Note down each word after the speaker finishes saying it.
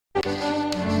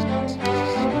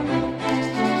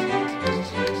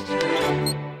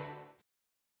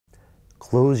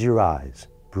Close your eyes,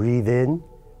 breathe in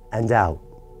and out,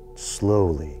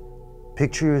 slowly.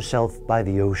 Picture yourself by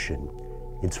the ocean.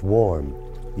 It's warm,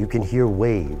 you can hear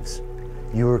waves.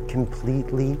 You're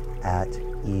completely at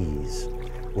ease.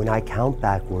 When I count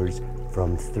backwards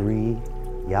from 3,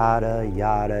 yada,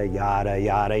 yada, yada,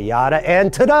 yada, yada,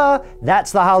 and ta-da!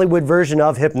 That's the Hollywood version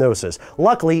of hypnosis.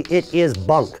 Luckily, it is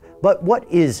bunk. But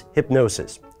what is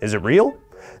hypnosis? Is it real?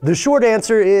 The short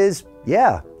answer is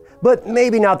yeah. But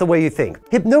maybe not the way you think.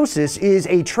 Hypnosis is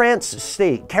a trance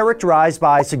state characterized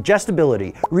by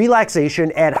suggestibility,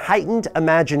 relaxation, and heightened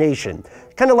imagination.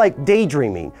 Kind of like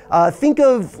daydreaming. Think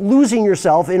of losing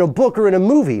yourself in a book or in a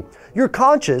movie. You're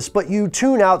conscious, but you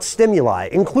tune out stimuli,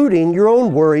 including your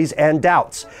own worries and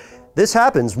doubts. This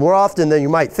happens more often than you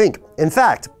might think. In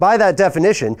fact, by that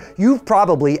definition, you've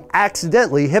probably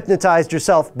accidentally hypnotized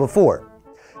yourself before.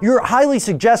 You're highly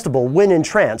suggestible when in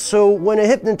trance, so when a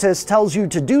hypnotist tells you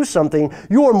to do something,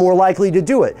 you're more likely to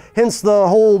do it. Hence the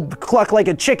whole cluck like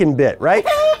a chicken bit, right?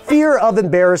 Fear of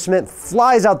embarrassment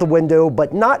flies out the window,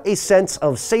 but not a sense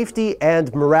of safety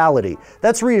and morality.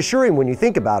 That's reassuring when you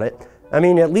think about it. I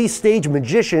mean, at least stage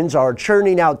magicians are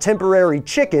churning out temporary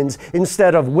chickens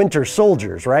instead of winter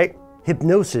soldiers, right?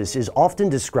 Hypnosis is often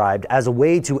described as a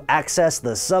way to access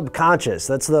the subconscious.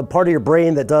 That's the part of your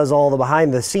brain that does all the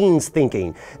behind-the-scenes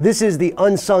thinking. This is the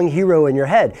unsung hero in your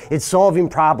head. It's solving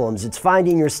problems, it's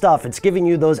finding your stuff, it's giving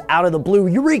you those out-of-the-blue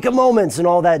eureka moments and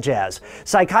all that jazz.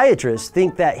 Psychiatrists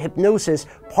think that hypnosis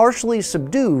partially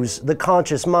subdues the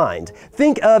conscious mind.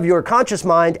 Think of your conscious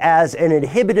mind as an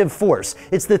inhibitive force.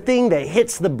 It's the thing that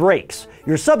hits the brakes.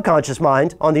 Your subconscious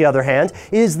mind, on the other hand,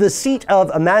 is the seat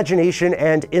of imagination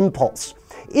and impulse.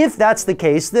 If that's the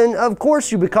case, then of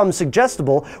course you become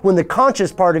suggestible when the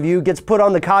conscious part of you gets put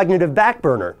on the cognitive back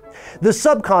burner. The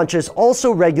subconscious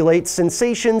also regulates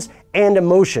sensations and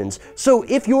emotions, so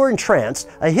if you're in trance,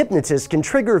 a hypnotist can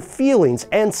trigger feelings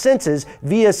and senses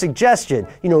via suggestion,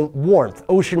 warmth,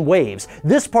 ocean waves.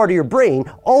 This part of your brain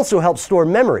also helps store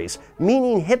memories,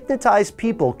 meaning hypnotized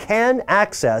people can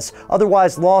access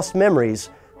otherwise lost memories,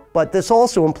 but this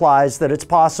also implies that it's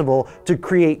possible to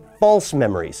create false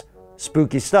memories.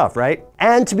 Spooky stuff, right?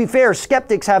 And to be fair,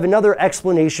 skeptics have another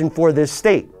explanation for this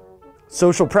state.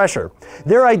 Social pressure.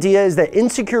 Their idea is that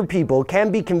insecure people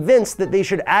can be convinced that they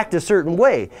should act a certain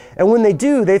way. And when they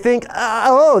do, they think,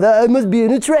 oh, that must be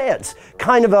in a trance.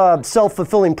 Kind of a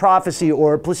self-fulfilling prophecy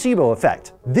or placebo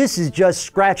effect. This is just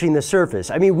scratching the surface.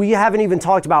 I mean, we haven't even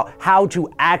talked about how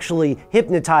to actually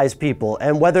hypnotize people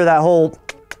and whether that whole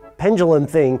pendulum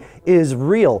thing is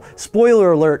real.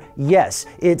 Spoiler alert, yes,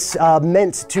 it's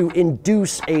meant to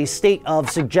induce a state of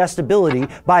suggestibility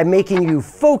by making you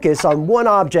focus on one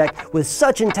object with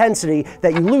such intensity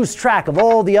that you lose track of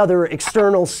all the other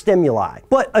external stimuli.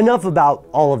 But enough about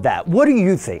all of that. What do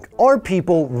you think? Are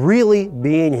people really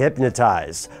being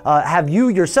hypnotized? Have you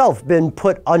yourself been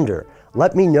put under?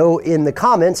 Let me know in the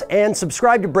comments and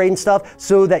subscribe to BrainStuff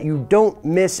so that you don't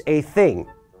miss a thing.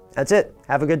 That's it.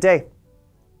 Have a good day.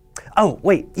 Oh,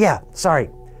 wait, yeah, sorry.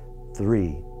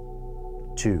 3,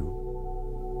 2,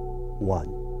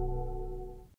 1.